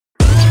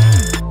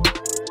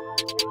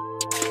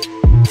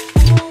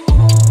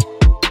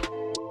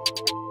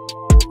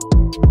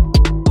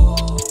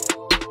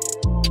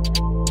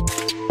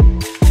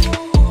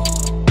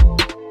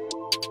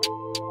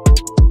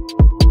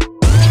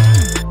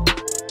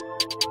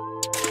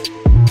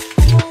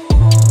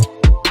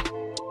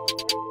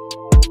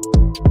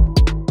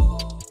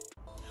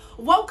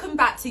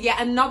yet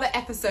another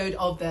episode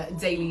of the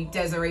Daily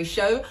Desiree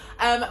Show.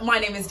 My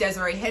name is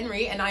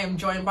Ssḥᵃᵉ and I am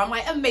joined by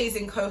my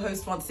amazing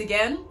co-host once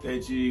again.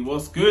 Deji,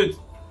 what's good?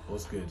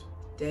 What's good?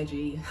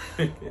 Deji,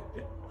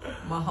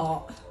 my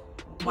heart,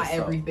 What's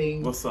everything.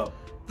 Up? What's up?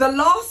 The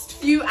last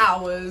few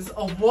hours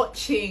of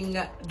watching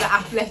the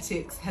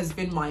athletics has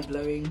been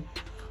mind-blowing.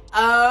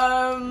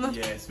 Yeah,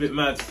 it's a bit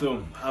mad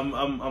still.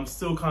 I'm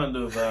still kind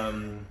of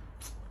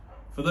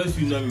for those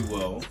who know me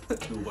well,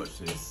 who watch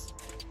this,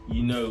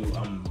 you know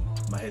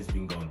my head's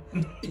been gone.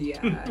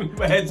 Yeah.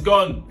 My head's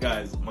gone,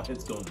 guys. My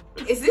head's gone.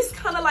 Is this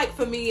kind of like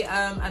for me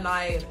and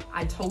I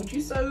told you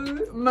so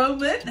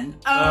moment?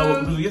 Well,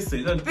 because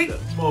yesterday,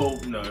 well,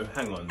 no,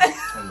 hang on.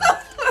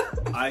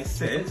 I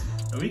said,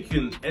 and we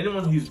can,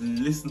 anyone who's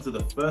listened to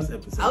the first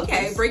episode.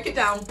 Okay, break it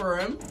down for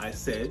him. I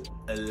said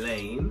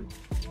Elaine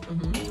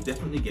will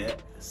definitely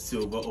get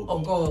silver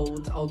or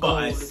gold. But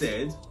I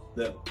said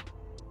that,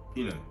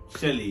 you know,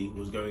 Shelly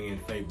was going in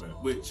favourite,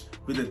 which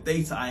with the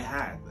data I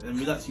had, and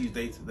we like to use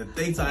data, the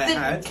data I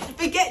had.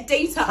 Forget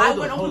data, I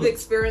went off with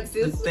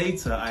experiences. The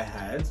data I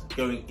had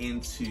going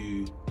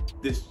into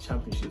this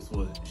championships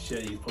was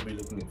Shelly is probably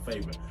looking in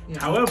favourite. Yeah.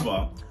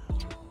 However,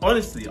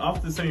 honestly,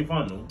 after the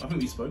semi-final, I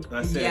think we spoke, and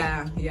I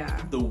said,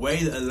 the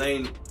way that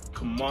Elaine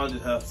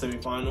commanded her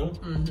semi-final,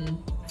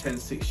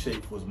 10-6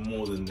 shape was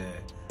more than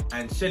there.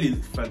 And Shelly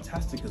looked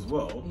fantastic as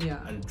well,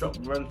 and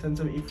dropped around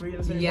 10.73 in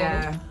the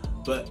semi-final.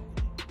 But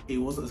it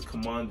wasn't as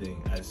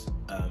commanding as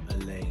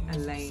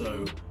Elaine.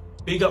 So,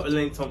 big up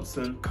Elaine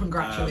Thompson.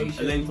 Congratulations.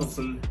 Elaine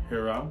Thompson,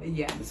 Hira.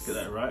 Yes. Let's get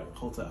that right.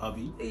 Hold that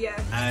hubby.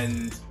 Yeah.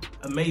 And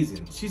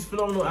amazing. She's a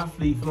phenomenal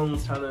athlete, phenomenal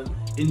talent.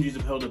 Injuries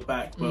have held her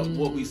back, but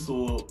what we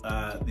saw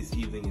this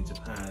evening in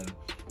Japan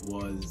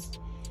was,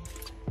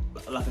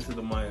 like I said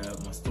in my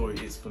story,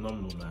 it's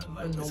phenomenal, man.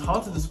 Like, it's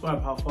hard to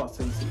describe how fast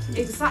 10.6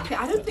 is. Exactly.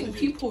 I don't think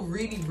people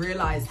really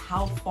realize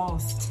how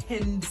fast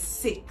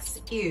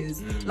 10.6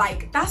 is.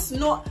 Like, that's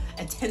not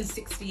a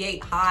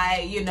 10.68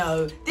 high, you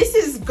know. This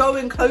is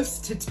going close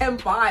to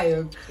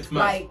 10.5.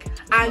 Like,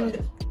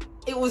 and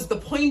it was the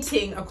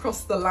pointing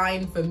across the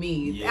line for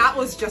me. Yeah. That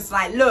was just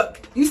like,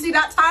 look, you see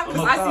that time?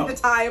 Because I see the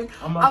time.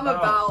 I'm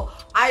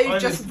about. I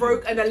just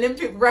broke an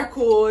Olympic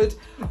record.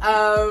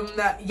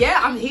 Yeah,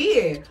 I'm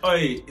here.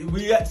 Oi,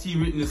 we actually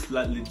witnessed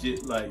like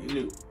legit, like,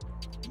 you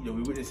know,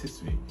 we witnessed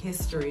history.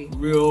 History.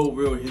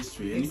 Real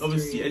history. And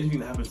obviously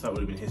anything that happens to that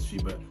would have been history,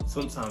 but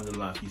sometimes in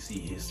life you see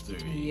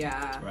history.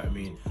 Yeah. Right, I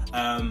mean.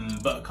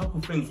 But a couple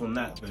things on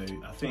that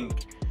though, I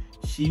think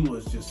she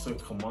was just so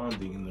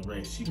commanding in the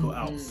race. She got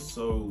out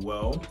so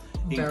well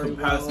in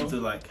comparison to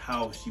like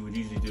how she would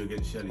usually do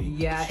against Shelly.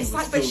 Yeah, it's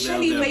like, but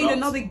Shelly made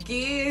another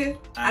gear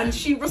and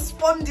she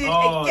responded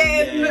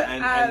again.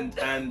 Yeah,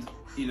 and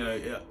you know,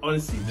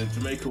 honestly, the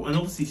Jamaica, and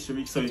obviously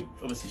Shelly came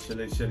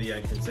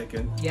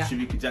second. Yeah.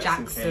 Ssḥᵃᵉ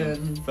Jackson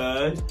came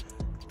third.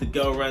 The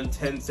girl ran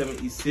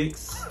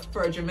 10.76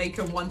 for a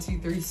Jamaican 1, 2,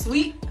 3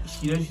 sweep.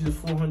 You know she's a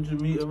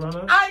 400-meter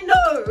runner. I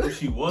know.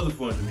 She was a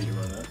 400-meter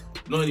runner.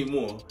 Not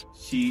anymore.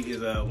 She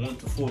is a 1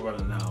 to 4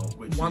 runner now,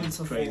 which is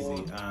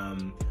crazy.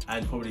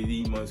 And probably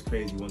the most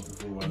crazy 1 to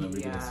 4 runner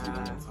we're gonna see in a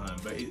long time.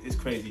 But it's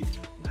crazy.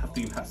 I have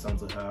to give hats down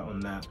to her on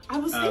that. I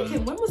was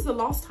thinking, when was the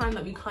last time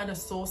that we kind of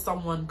saw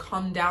someone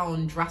come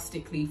down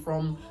drastically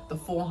from the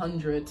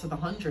 400 to the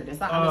 100? Is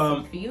that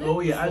Allyson Felix?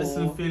 Oh yeah,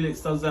 Allyson Felix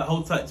does that.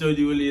 Hold tight,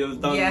 Jodie Williams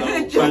done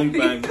that. Bang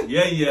bang.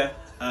 Yeah.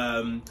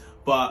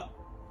 But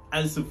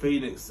Allyson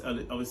Felix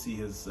obviously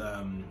has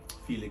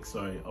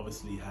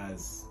obviously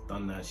has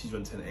done that. She's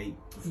run 10.8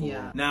 before.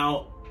 Yeah.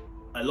 Now,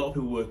 a lot of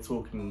people were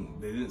talking.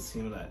 They didn't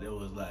seem like there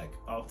was like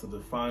after the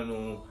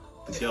final,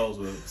 the girls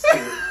were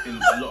still in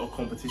a lot of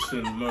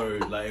competition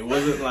mode. Like it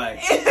wasn't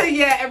like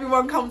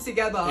everyone come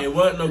together. It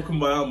weren't no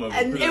kumbaya moment.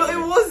 And it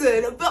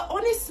wasn't. But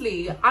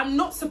honestly, I'm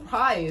not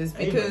surprised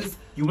because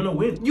you want to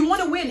win. You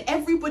want to win.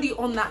 Everybody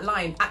on that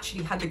line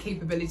actually had the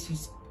capability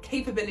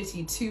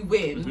to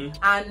win,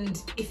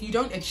 and if you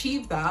don't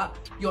achieve that,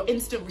 your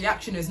instant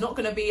reaction is not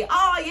going to be,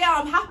 oh yeah,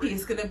 I'm happy.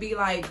 It's going to be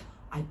like,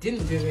 I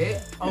didn't do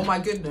it. Oh my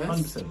goodness.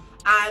 100%.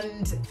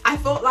 And I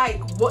felt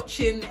like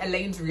watching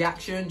Elaine's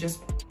reaction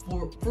just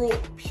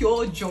brought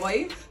pure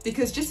joy,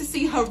 because just to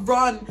see her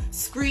run,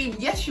 scream,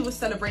 yes, she was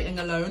celebrating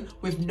alone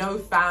with no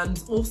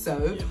fans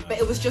also, but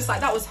it was just like,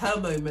 that was her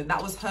moment.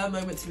 That was her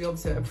moment to be able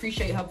to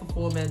appreciate her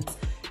performance.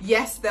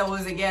 Yes, there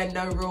was again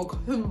no real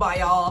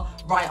kumbaya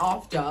right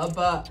after,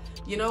 but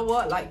you know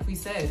what, like we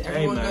said,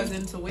 everyone goes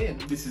in to win.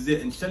 This is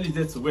it, and Shelly's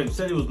there to win.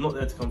 Shelly was not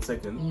there to come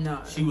second.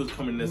 No, she was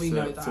coming there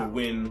to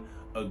win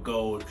a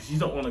gold, because she's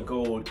not won a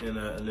gold in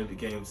an Olympic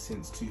Games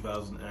since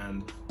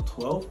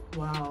 2012.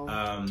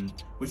 Wow.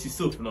 Which is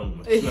still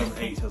phenomenal.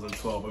 2008,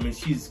 2012. I mean,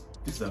 this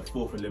is her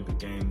 4th Olympic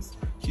Games.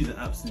 She's an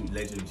absolute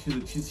legend.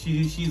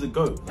 She's a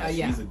GOAT. Like,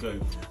 she's a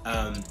GOAT.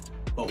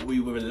 But we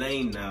were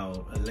Elaine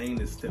now. Elaine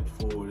has stepped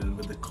forward, and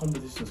with the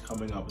competitions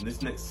coming up and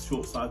this next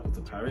short cycle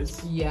to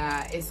Paris.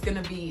 Yeah, it's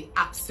going to be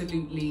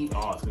absolutely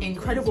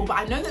incredible. But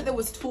I know that there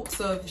was talks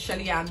of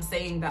ʃᵃᵉ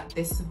saying that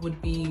this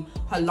would be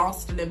her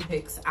last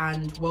Olympics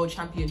and World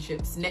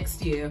Championships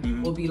next year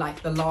will be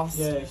like the last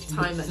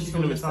time that she's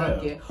going to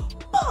retire.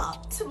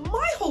 But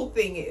my whole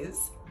thing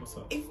is,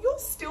 if you're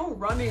still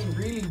running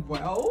really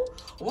well,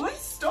 why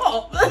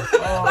stop?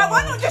 Like,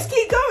 why not just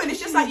keep going? It's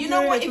just like, you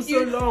know what, if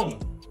you... so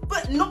long.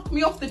 But knock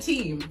me off the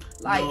team,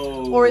 like,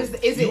 or is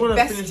it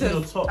best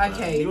to top,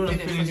 okay, you want to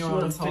finish? You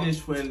want to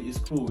finish when it's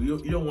cool. You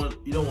don't want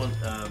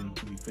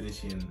to be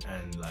finishing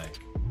and like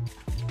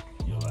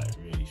you're like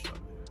really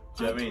struggling.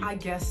 Do you know what I mean? I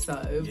guess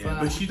so. Yeah,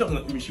 but she's not.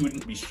 I mean, she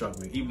wouldn't be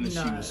struggling even if she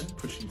was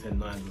pushing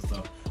 10.9s and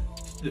stuff.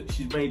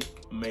 She's made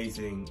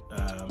amazing.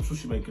 I'm sure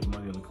she made good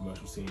money on the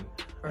commercial scene.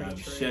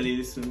 Shelly,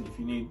 listen, if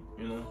you need,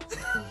 you know.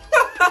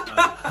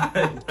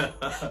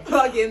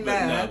 Plug in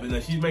there. But no,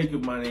 she's made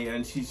good money,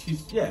 and she's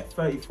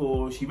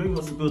 34. She maybe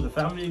wants to build a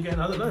family again.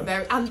 I don't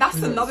know. And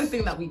that's another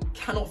thing that we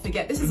cannot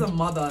forget. This is a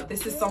mother.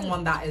 This is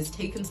someone that has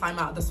taken time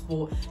out of the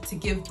sport to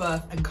give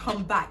birth and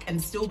come back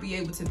and still be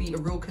able to be a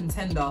real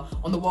contender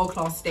on the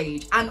world-class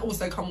stage and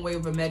also come away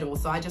with a medal.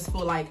 So I just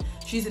feel like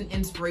she's an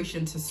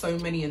inspiration to so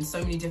many in so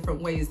many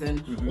different ways.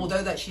 And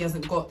although that she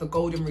hasn't got the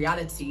gold in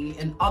reality,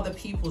 in other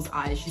people's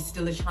eyes, she's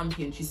still a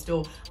champion. She's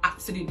still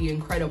absolutely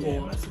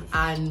incredible,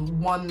 and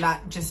one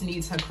that just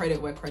needs her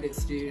credit where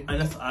credit's due.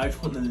 And that's, I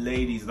just want the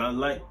ladies, and I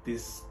like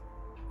this.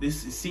 It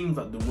seems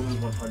like the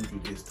women's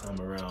 100 this time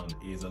around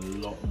is a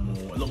lot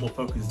more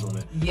focused on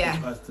it. Yeah.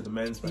 Compared to the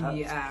men's, perhaps.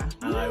 Yeah.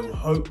 And I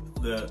hope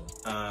that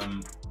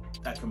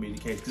that can be the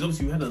case, because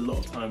obviously we had a lot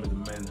of time with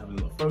the men having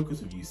a lot of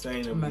focus with you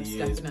saying over the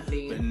years.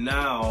 Definitely. But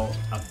now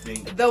I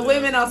think the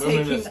women are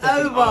taking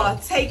over,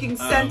 taking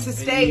center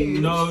stage.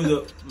 You know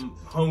that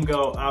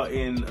homegirl out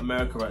in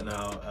America right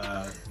now,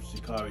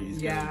 ʃᵃᵉ,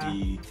 is going to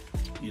be,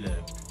 you know,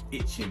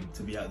 itching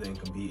to be out there and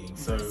competing.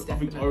 So I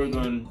think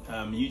Oregon,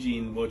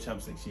 Eugene World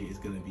Champs next year is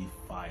going to be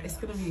fire. It's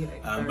going to be.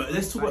 But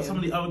let's talk about some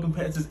of the other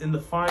competitors in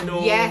the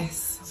final.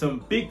 Yes. Some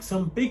big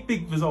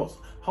results.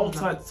 Hold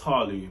tight to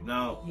Talu.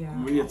 Now,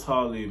 Maria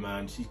Talu,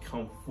 man, she's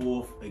come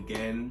fourth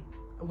again,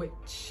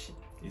 which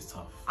is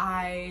tough.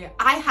 I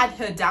had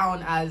her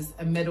down as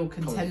a medal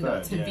contender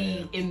to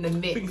be in the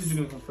mix. I think she's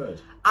going to come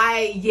third.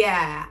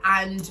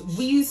 And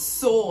we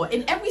saw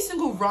in every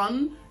single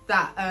run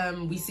that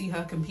we see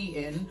her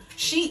competing,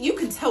 you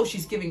can tell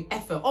she's giving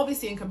effort.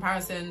 Obviously, in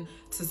comparison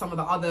to some of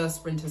the other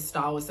sprinter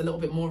styles, it's a little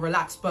bit more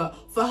relaxed. But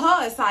for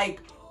her, it's like,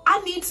 I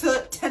need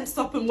to tense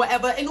up and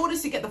whatever in order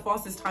to get the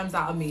fastest times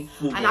out of me.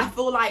 And I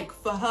feel like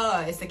for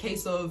her, it's a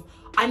case of,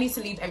 I need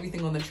to leave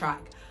everything on the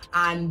track.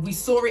 And we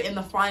saw it in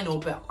the final,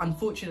 but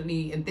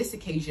unfortunately, in this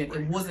occasion,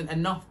 it wasn't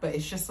enough. But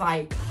it's just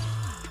like,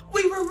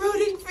 we were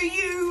rooting for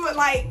you.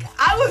 Like,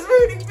 I was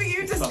rooting for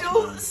you to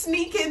still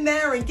sneak in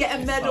there and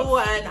get a medal.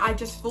 And I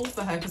just feel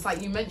for her, because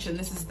like you mentioned,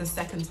 this is the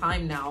second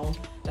time now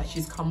that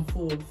she's come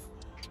fourth.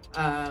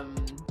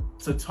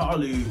 So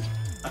Talu,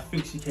 I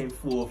think she came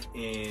fourth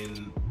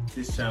in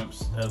this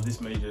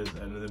majors,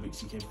 and Olympics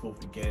she came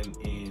fourth again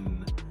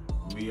in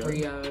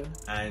Rio.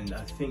 And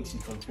I think she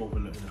come fourth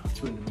in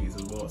 200 meters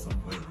as well at some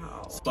point.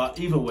 Wow. But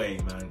either way,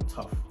 man,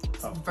 tough.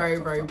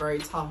 Very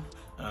tough.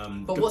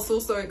 But what's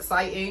also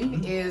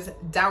exciting is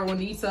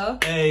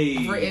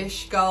ᶑᵉ,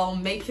 British girl,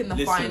 making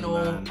the final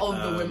of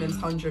the women's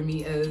 100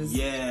 meters.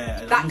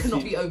 Yeah, that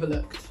cannot be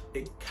overlooked.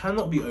 It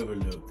cannot be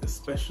overlooked,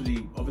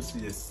 especially,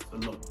 obviously there's a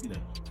lot, you know,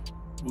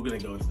 we're gonna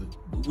go into the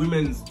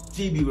women's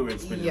GB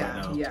women's sprint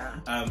right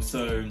now.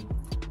 So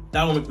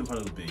that will make the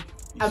final big.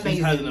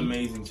 She's had an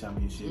amazing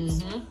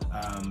championships.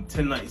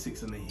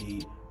 10.96 in the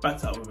heat,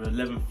 backed up with an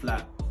 11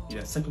 flat. You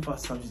know, second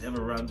fastest time she's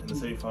ever run in the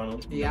semi-final.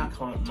 You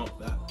can't knock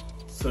that.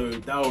 So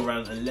Dao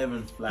ran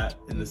 11 flat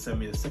in the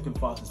semi, the second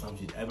fastest time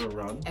she'd ever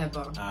run.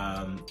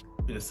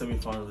 In a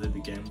semi-final of the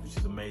Olympic Games, which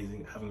is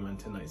amazing, having run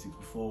 10.96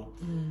 before.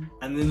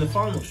 And then the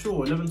final,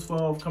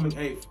 11-12, coming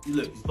 8th.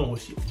 Look, it's not what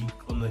she,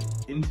 on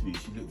the interview,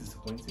 she looked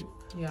disappointed.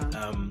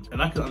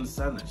 And I can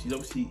understand that.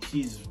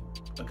 She's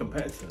a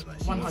competitor.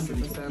 Like, she wants to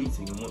be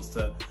competing and wants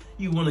to,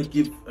 you want to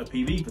give a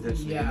PV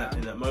potentially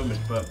in that moment.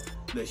 But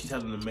look, she's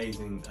had an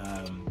amazing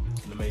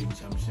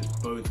championship.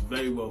 Bodes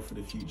very well for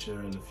the future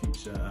and the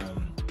future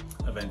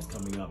events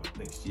coming up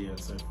next year and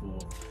so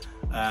forth.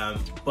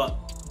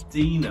 But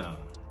Dina,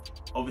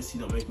 obviously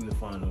not making the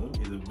final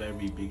is a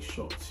very big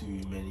shock to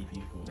many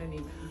people. Many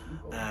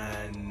people.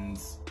 And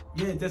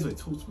yeah, Desiree,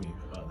 talk to me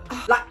about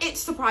that. Like, it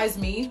surprised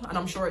me, and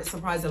I'm sure it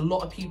surprised a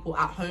lot of people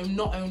at home,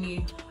 not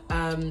only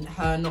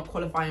her not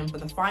qualifying for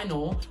the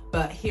final,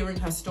 but hearing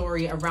her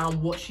story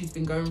around what she's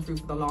been going through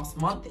for the last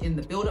month in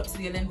the build-up to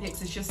the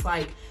Olympics. It's just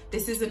like,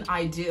 this isn't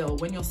ideal.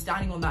 When you're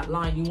standing on that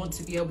line, you want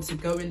to be able to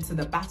go into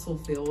the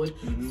battlefield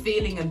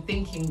feeling and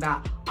thinking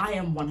that I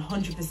am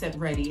 100%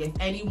 ready. If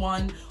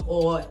anyone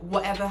or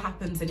whatever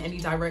happens in any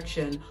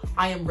direction,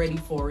 I am ready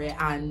for it.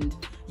 And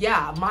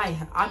yeah, my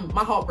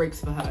heart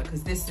breaks for her,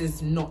 because this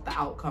is not the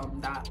outcome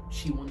that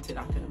she wanted,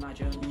 I can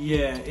imagine.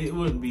 Yeah, it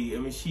wouldn't be. I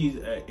mean, she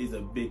is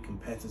a big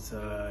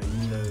competitor.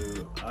 You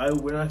know,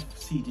 when I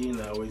see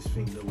Dina, I always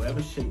think that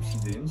whatever shape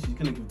she's in, she's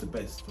gonna give the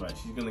best, right?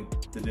 She's gonna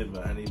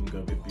deliver and even go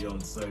a bit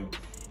beyond. So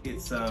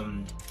it's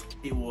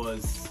it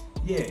was,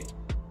 yeah,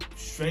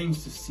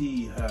 strange to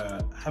see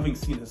her, having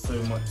seen her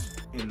so much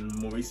in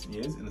more recent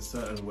years in a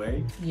certain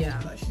way.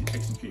 Yeah, like she's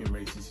executing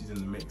races, she's in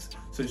the mix.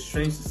 So it's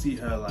strange to see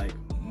her like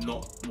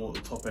not more at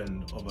the top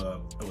end of a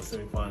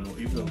semi-final,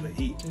 even of the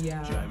heat.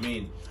 Yeah, do you know what I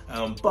mean?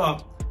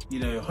 But you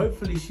know,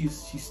 hopefully she's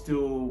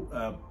still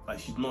like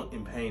she's not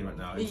in pain right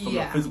now. From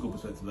a physical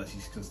perspective, that she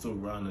can still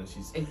run and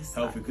she's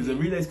healthy, because the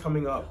relay's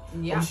coming up.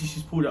 Obviously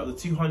she's pulled out the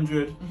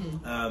 200,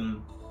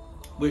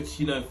 which,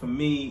 you know, for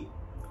me,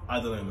 I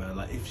don't know, man.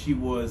 Like, if she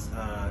was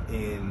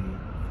in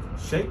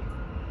shape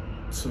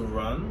to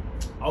run,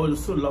 I would have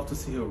still loved to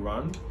see her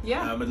run.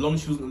 Yeah. As long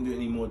as she wasn't going to do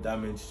any more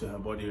damage to her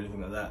body or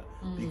anything like that,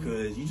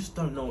 because you just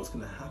don't know what's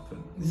going to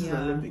happen. This is the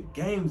Olympic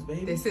Games,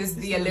 baby. This is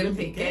the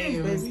Olympic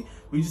Games, baby.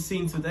 We just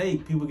seen today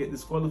people get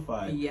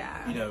disqualified.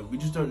 Yeah. You know, we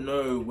just don't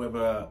know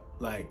whether,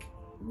 like,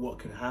 what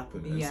can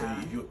happen. And so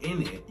if you're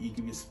in it, you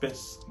give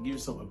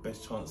yourself a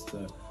best chance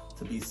to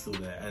be still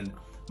there. And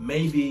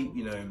maybe,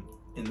 you know,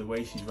 in the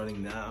way she's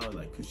running now,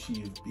 like, could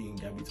she have been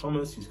Gabby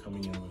Thomas, who's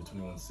coming in with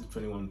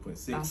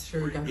 21.6? That's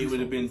true. It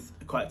would have been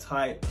quite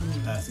tight.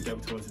 So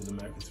Gabby Thomas is an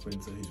American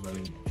sprinter who's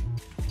running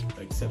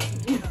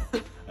exceptionally.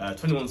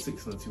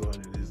 21.6 on the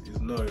 200 is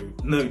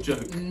no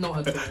joke.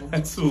 Not at all.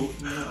 At all.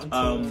 Not at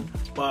all.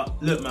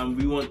 But look, man,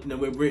 we want, you know,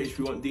 we're British.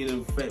 We want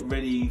Dina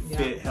ready,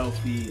 fit,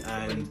 healthy,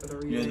 and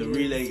you know, the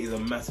relay is a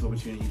massive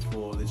opportunity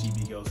for the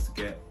GB girls to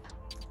get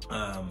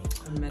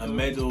a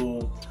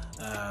medal.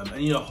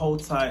 And you know,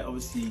 hold tight.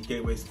 Obviously,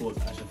 Gateway Sports,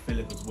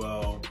 Ｓᵃᵏ as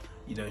well.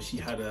 You know, she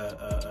had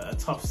a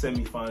tough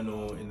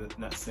semi-final in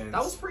that sense.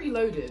 That was pretty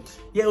loaded.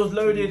 Yeah, it was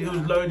loaded. Yeah. It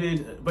was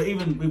loaded. But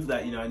even with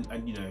that, you know,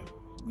 and you know,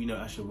 we know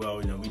Asha well.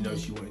 You know, we know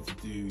she wanted to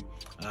do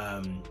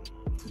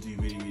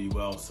really, really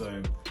well.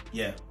 So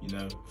yeah, you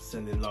know,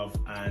 sending love.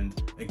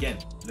 And again,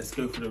 let's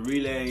go for the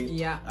relay.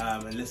 Yeah.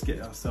 And let's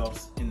get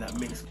ourselves in that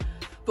mix.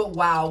 But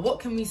wow, what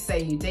can we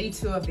say? Day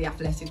 2 of the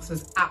athletics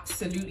was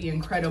absolutely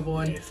incredible.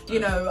 And you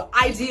know,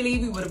 ideally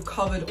we would have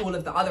covered all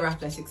of the other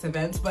athletics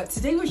events, but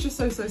today was just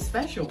so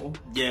special.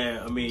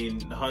 Yeah, I mean,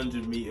 the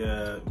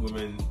 100-meter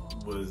women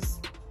was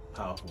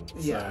powerful.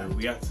 Yeah. So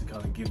we had to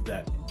kind of give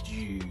that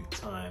due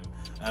time.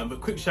 But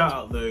quick shout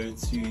out though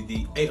to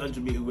the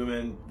 800-meter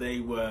women. They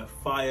were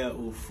fire,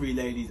 all 3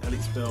 ladies: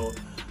 Alex Bell,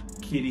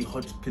 Quri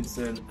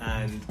Hodgkinson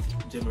and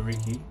Gemma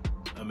Ricky.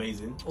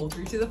 Amazing. All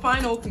through to the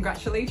final.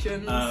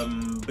 Congratulations.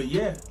 But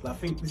yeah, I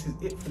think this is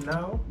it for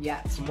now. Yeah.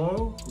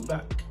 Tomorrow we're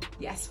back.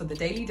 Yes, for the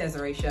Daily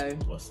Desiree Show.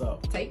 What's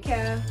up? Take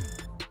care.